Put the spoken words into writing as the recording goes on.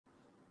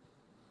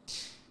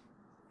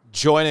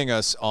Joining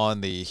us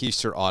on the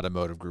Heister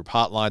Automotive Group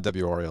hotline,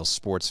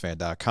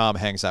 WRLSportsFan.com,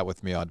 hangs out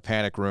with me on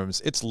Panic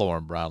Rooms. It's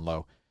Lauren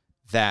Brownlow,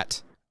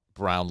 that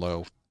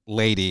Brownlow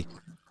lady.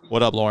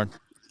 What up, Lauren?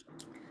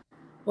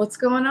 What's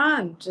going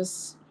on?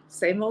 Just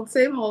same old,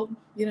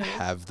 you know.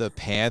 Have the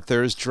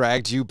Panthers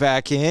dragged you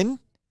back in?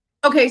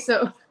 Okay,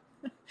 so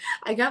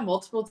I got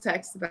multiple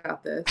texts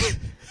about this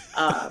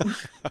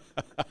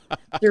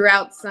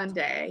throughout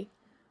Sunday.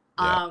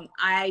 Yeah.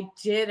 I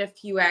did a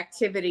few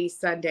activities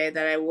Sunday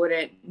that I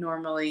wouldn't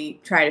normally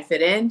try to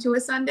fit into a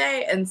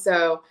Sunday. And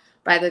so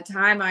by the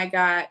time I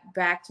got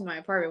back to my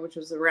apartment, which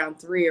was around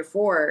 3 or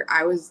 4,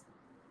 I was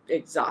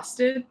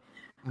exhausted.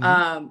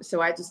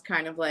 So I just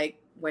kind of like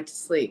went to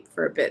sleep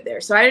for a bit there.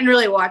 So I didn't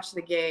really watch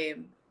the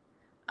game.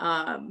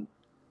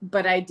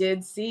 But I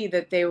did see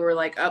that they were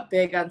like up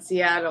big on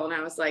Seattle. And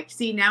I was like,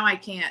 see, now I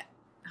can't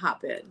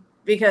hop in.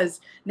 Because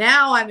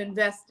now I'm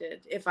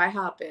invested if I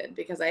hop in,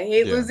 because I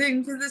hate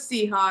losing to the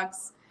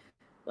Seahawks.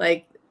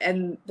 Like,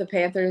 and the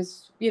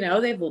Panthers, you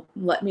know, they've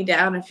let me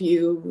down a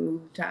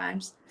few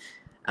times.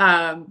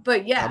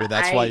 But yeah. I mean,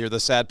 that's why you're the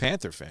sad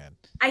Panther fan.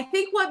 I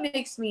think what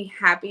makes me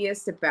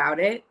happiest about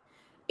it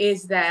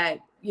is that,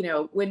 you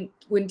know, when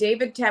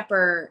David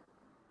Tepper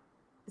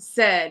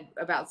said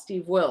about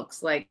Steve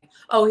Wilks, like,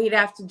 oh, he'd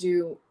have to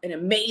do an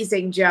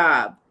amazing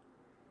job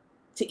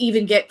to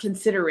even get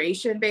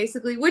consideration,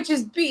 basically, which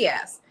is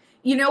BS.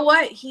 You know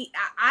what?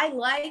 I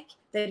like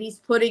that he's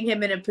putting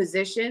him in a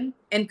position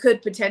and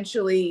could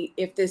potentially,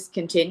 if this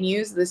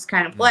continues, this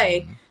kind of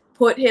play,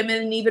 put him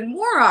in an even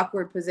more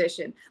awkward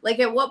position. Like,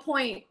 at what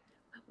point,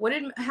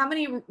 how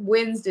many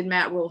wins did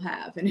Matt Rule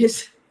have? And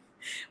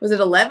was it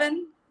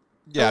 11?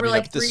 Yeah, over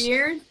like 3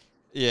 years?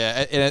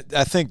 Yeah, and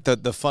I think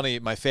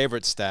my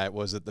favorite stat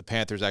was that the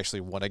Panthers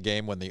actually won a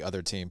game when the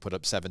other team put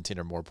up 17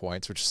 or more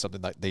points, which is something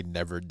that they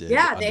never did.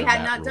 Yeah, they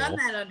had not done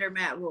that under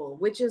Matt Rule,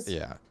 which is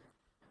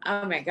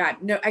oh my God.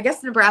 No, I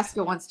guess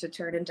Nebraska wants to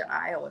turn into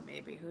Iowa,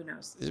 maybe. Who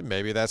knows?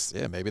 Maybe that's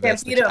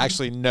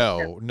actually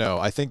no.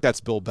 I think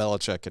that's Bill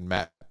Belichick and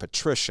Matt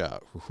Patricia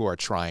who are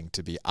trying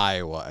to be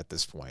Iowa at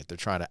this point. They're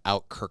trying to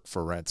out Kirk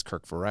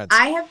Ferentz.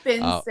 I have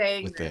been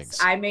saying this.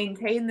 I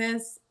maintain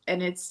this,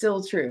 and it's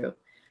still true.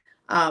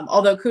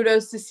 Although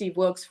kudos to Steve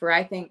Wilks for,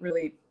 I think,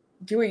 really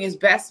doing his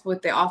best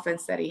with the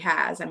offense that he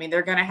has. I mean,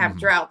 they're going to have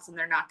droughts and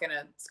they're not going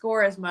to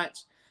score as much,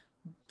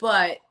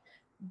 but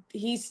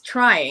he's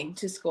trying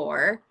to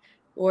score.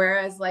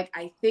 Whereas, like,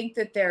 I think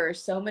that there are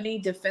so many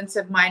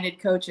defensive-minded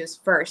coaches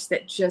first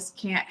that just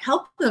can't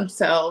help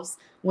themselves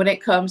when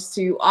it comes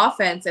to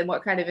offense and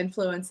what kind of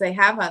influence they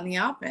have on the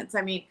offense.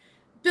 I mean,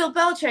 Bill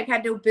Belichick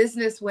had no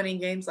business winning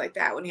games like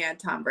that when he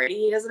had Tom Brady.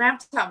 He doesn't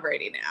have Tom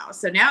Brady now.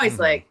 So now he's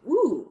like,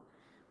 ooh,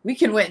 we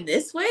can win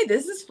this way.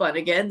 This is fun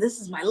again. This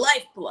is my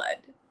lifeblood.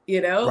 You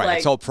know, right? Like,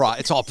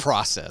 it's all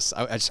process.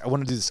 I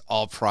want to do this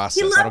all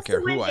process. He loves I don't care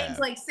to win who I games am.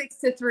 like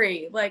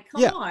 6-3. Like,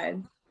 come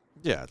on.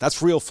 Yeah,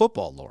 that's real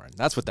football, Lauren.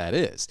 That's what that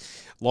is.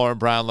 Lauren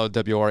Brownlow,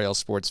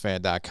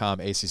 WRLSportsFan.com,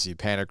 ACC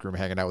Panic Room,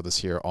 hanging out with us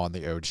here on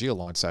the OG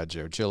alongside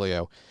Joe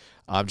Giglio.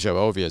 I'm Joe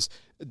Ovies.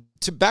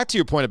 Back to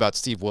your point about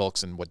Steve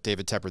Wilks and what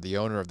David Tepper, the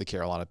owner of the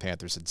Carolina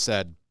Panthers, had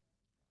said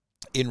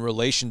in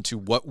relation to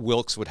what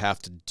Wilks would have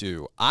to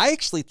do. I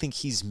actually think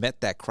he's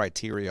met that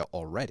criteria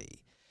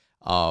already.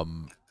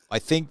 I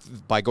think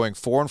by going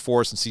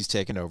 4-4 since he's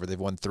taken over, they've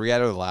won 3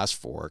 out of the last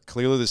 4.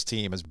 Clearly this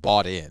team has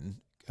bought in.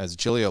 As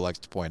Giglio likes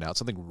to point out,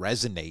 something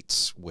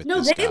resonates with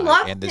this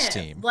guy and this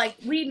team. Like,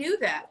 we knew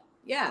that.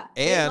 Yeah,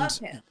 they love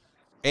him.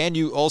 And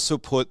you also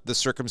put the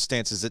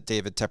circumstances that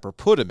David Tepper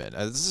put him in.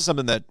 This is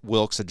something that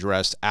Wilks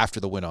addressed after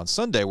the win on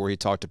Sunday, where he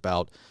talked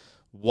about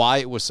why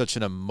it was such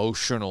an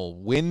emotional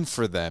win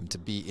for them to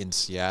be in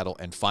Seattle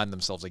and find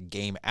themselves a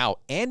game out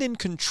and in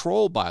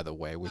control, by the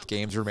way, with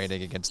games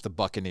remaining against the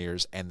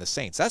Buccaneers and the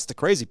Saints. That's the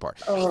crazy part.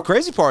 The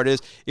crazy part is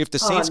if the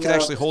Saints could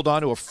actually hold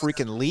on to a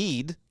freaking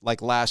lead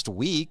like last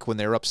week when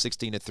they were up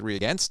 16-3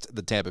 against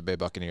the Tampa Bay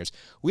Buccaneers,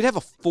 we'd have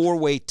a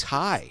 4-way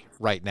tie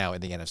right now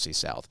in the NFC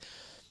South.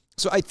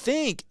 So I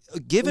think,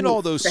 given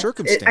all those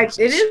circumstances,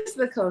 it is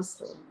the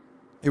coastal.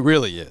 It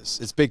really is.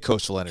 It's big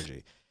coastal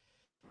energy.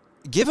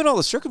 Given all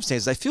the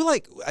circumstances, I feel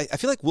like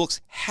Wilks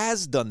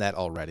has done that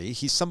already.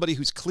 He's somebody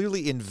who's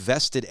clearly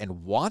invested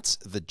and wants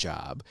the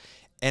job.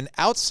 And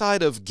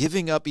outside of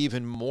giving up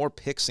even more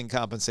picks and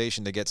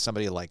compensation to get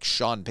somebody like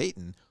Sean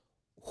Payton,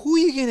 who are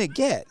you going to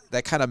get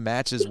that kind of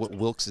matches what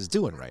Wilks is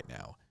doing right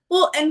now?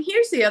 Well, and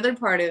here's the other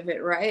part of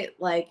it, right?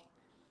 Like,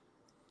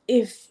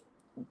 if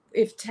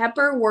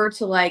Tepper were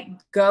to, like,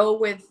 go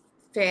with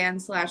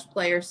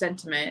fan/player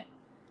sentiment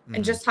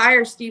and just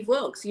hire Steve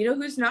Wilks, you know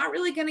who's not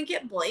really going to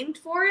get blamed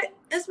for it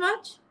as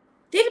much?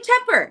 David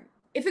Tepper.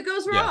 If it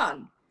goes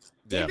wrong,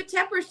 David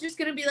Tepper's just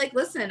going to be like,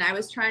 listen, I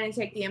was trying to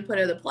take the input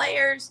of the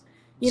players.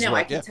 You know,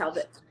 I can tell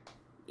that,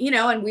 you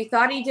know, and we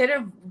thought he did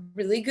a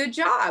really good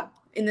job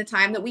in the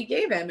time that we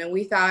gave him. And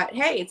we thought,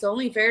 hey, it's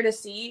only fair to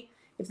see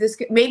if this,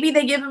 maybe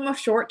they give him a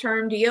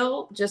short-term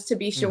deal just to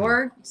be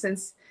sure,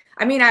 since,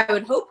 I mean, I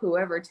would hope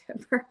whoever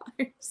Tepper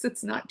hires,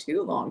 it's not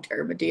too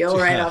long-term a deal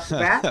right off the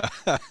bat,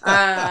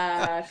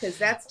 because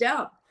that's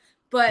dumb.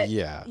 But,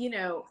 yeah,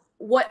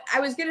 what I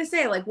was going to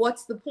say, like,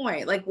 what's the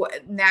point? Like,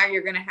 what now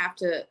you're going to have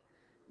to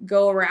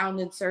go around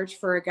and search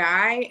for a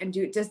guy and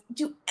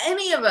do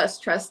any of us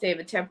trust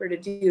David Tepper to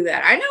do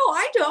that? I know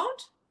I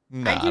don't.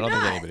 No, I don't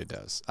think anybody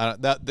does.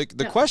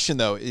 The question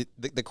though,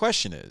 the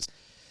question is,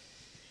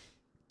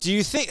 do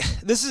you think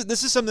this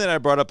is something that I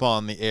brought up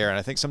on the air, and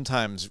I think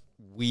sometimes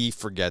we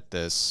forget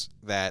this,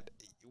 that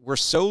we're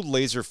so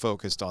laser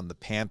focused on the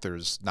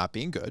Panthers not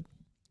being good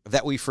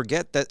that we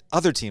forget that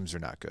other teams are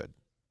not good.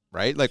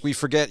 Right? Like we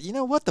forget, you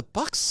know what? The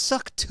Bucs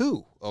suck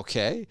too.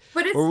 Okay.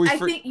 But I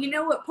think,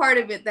 what part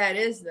of it that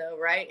is though,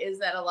 right? Is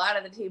that a lot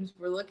of the teams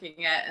we're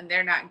looking at and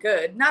they're not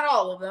good. Not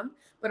all of them,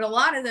 but a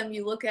lot of them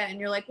you look at and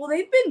you're like, well,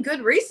 they've been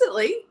good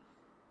recently.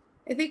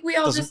 I think we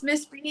all just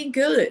miss being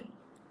good.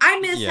 I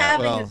miss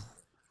having a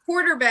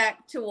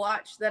quarterback to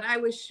watch that I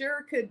was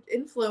sure could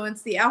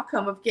influence the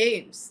outcome of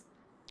games.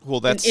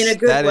 Well, in a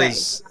good way.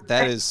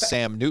 That is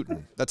Sam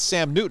Newton. That's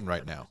Sam Newton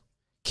right now.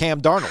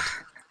 Cam Darnold.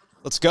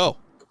 Let's go.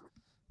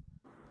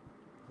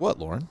 What,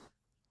 Lauren?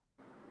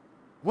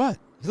 What?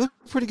 He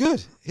looked pretty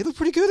good. He looked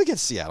pretty good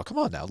against Seattle. Come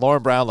on now.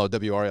 Lauren Brownlow,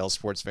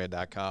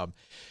 WRLSportsFan.com,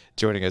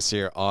 joining us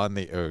here on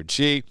the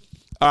OG.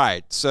 All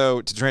right,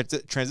 so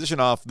to transition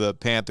off the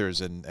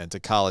Panthers and to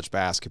college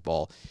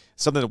basketball,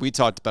 something that we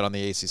talked about on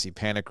the ACC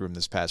Panic Room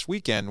this past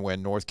weekend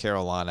when North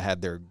Carolina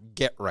had their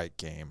get-right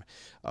game.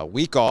 A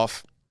week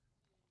off,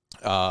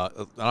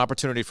 an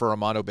opportunity for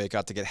Armando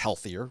Bacot to get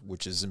healthier,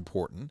 which is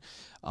important,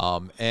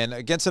 and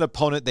against an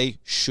opponent they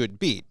should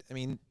beat. I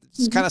mean,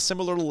 it's kind of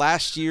similar to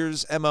last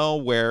year's MO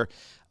where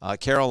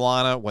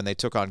Carolina, when they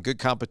took on good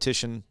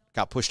competition,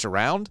 got pushed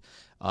around.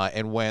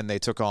 And when they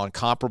took on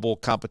comparable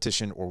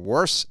competition or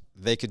worse,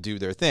 they could do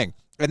their thing.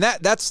 And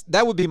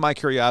that would be my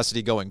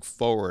curiosity going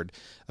forward,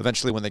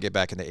 eventually when they get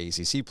back into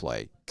ACC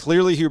play.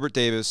 Clearly, Hubert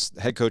Davis,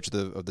 head coach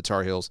of the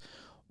Tar Heels,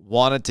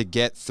 wanted to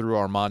get through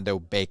Armando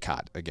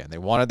Bacot again. They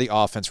wanted the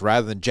offense,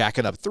 rather than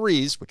jacking up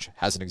threes, which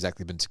hasn't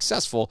exactly been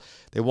successful,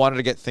 they wanted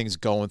to get things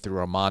going through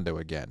Armando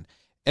again.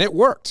 And it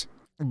worked.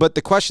 But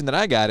the question that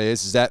I got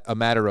is that a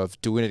matter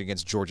of doing it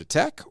against Georgia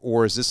Tech,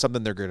 or is this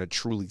something they're going to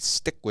truly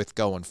stick with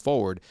going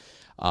forward,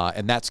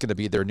 and that's going to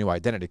be their new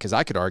identity? Because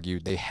I could argue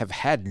they have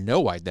had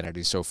no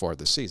identity so far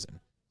this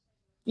season.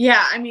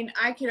 Yeah, I mean,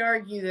 I could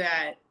argue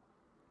that.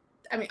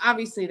 I mean,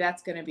 obviously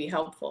that's going to be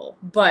helpful.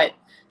 But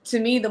to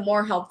me, the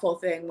more helpful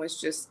thing was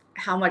just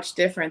how much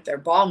different their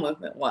ball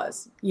movement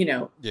was,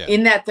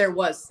 in that there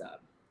was some.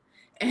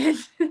 And,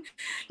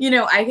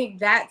 I think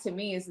that to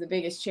me is the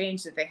biggest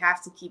change, that they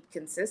have to keep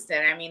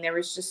consistent. I mean, there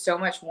was just so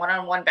much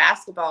one-on-one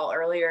basketball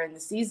earlier in the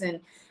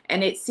season,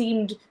 and it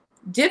seemed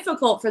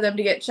difficult for them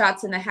to get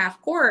shots in the half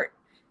court,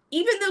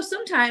 even though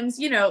sometimes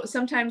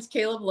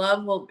Caleb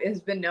Love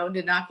has been known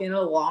to knock in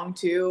a long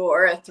 2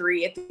 or a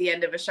 3 at the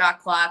end of a shot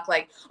clock.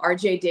 Like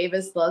RJ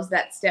Davis loves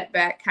that step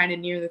back kind of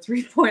near the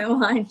 3-point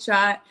line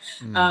shot.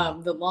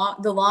 The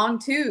long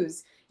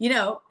 2s,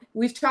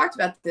 we've talked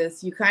about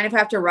this. You kind of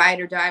have to ride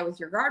or die with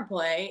your guard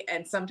play,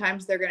 and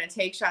sometimes they're going to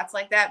take shots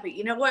like that. But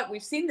you know what?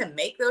 We've seen them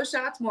make those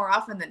shots more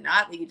often than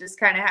not, that you just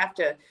kind of have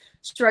to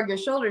shrug your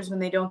shoulders when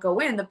they don't go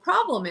in. The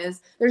problem is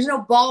there's no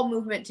ball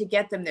movement to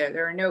get them there.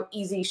 There are no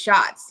easy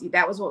shots.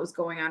 That was what was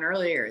going on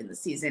earlier in the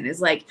season,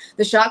 is like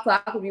the shot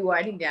clock would be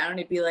winding down and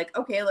it'd be like,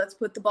 okay, let's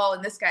put the ball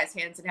in this guy's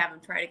hands and have him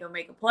try to go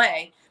make a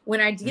play.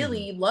 When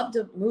ideally you'd love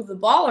to move the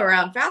ball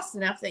around fast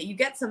enough that you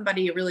get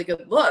somebody a really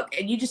good look.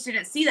 And you just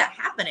didn't see that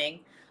happening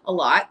a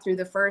lot through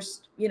the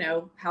first,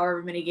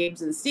 however many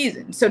games of the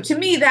season. So to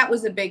me, that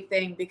was a big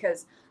thing,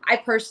 because I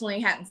personally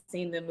hadn't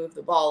seen them move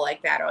the ball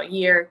like that all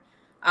year.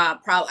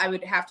 I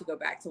would have to go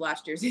back to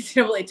last year's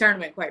NCAA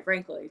tournament, quite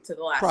frankly, to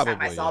the last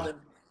time I saw them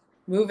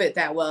move it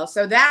that well.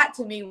 So that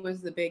to me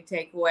was the big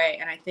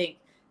takeaway. And I think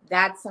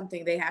that's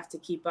something they have to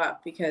keep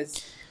up,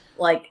 because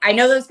I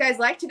know those guys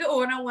like to go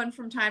one-on-one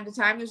from time to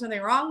time. There's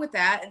nothing wrong with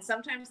that. And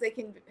sometimes they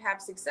can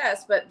have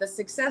success, but the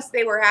success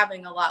they were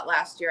having a lot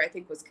last year, I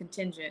think, was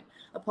contingent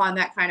upon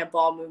that kind of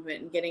ball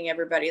movement and getting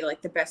everybody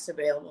the best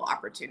available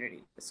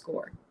opportunity to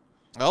score.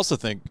 I also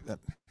think that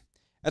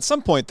at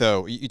some point,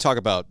 though, you talk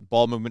about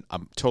ball movement.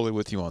 I'm totally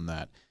with you on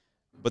that.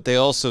 But they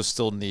also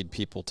still need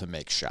people to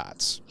make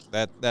shots.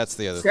 That's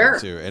the other thing,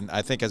 too. And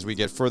I think as we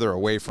get further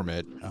away from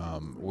it,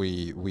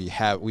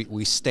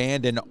 we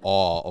stand in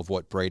awe of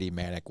what Brady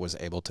Manick was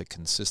able to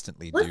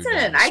consistently do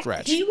down the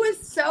stretch. He was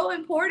so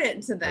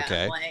important to them.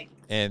 Okay.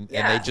 And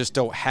they just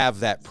don't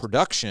have that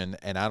production,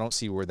 and I don't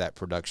see where that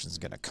production is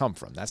going to come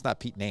from. That's not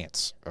Pete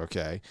Nance,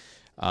 okay?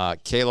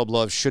 Caleb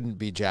Love shouldn't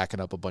be jacking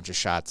up a bunch of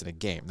shots in a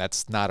game.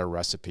 That's not a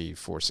recipe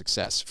for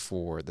success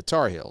for the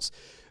Tar Heels.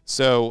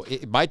 So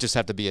it might just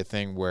have to be a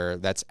thing where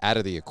that's out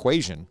of the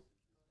equation,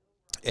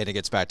 and it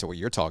gets back to what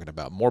you're talking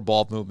about, more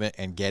ball movement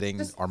and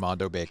getting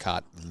Armando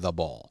Bacot the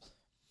ball.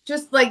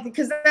 Because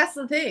that's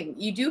the thing.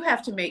 You do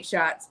have to make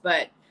shots,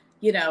 but,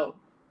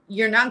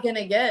 you're not going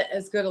to get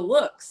as good of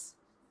looks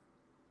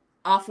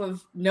off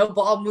of no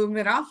ball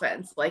movement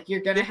offense. You're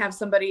going to have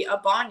somebody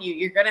up on you.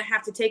 You're going to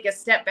have to take a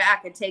step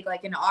back and take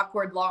an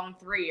awkward long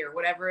 3 or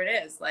whatever it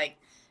is.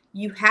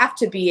 You have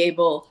to be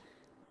able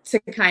to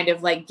kind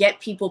of like get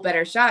people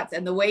better shots.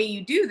 And the way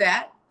you do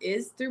that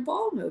is through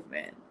ball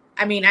movement.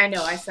 I mean, I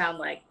know I sound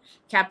like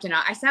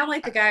I sound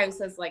like the guy who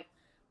says like,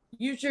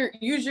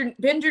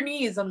 bend your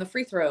knees on the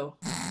free throw.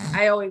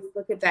 I always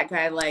look at that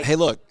guy like, hey,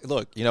 look,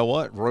 you know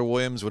what? Roy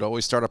Williams would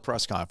always start a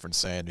press conference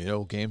saying,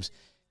 game's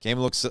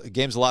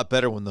a lot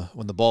better when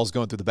the ball's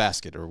going through the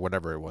basket, or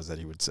whatever it was that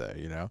he would say,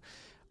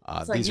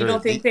 It's like, you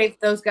don't think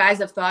those guys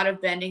have thought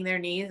of bending their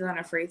knees on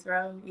a free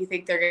throw? You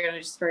think they're going to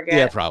just forget?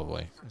 Yeah,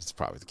 probably. It's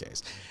probably the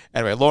case.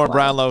 Anyway, Lauren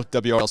Brownlow,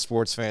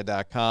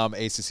 WRLSportsFan.com,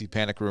 ACC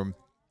Panic Room.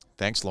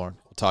 Thanks, Lauren.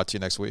 We'll talk to you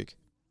next week.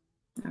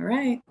 All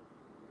right.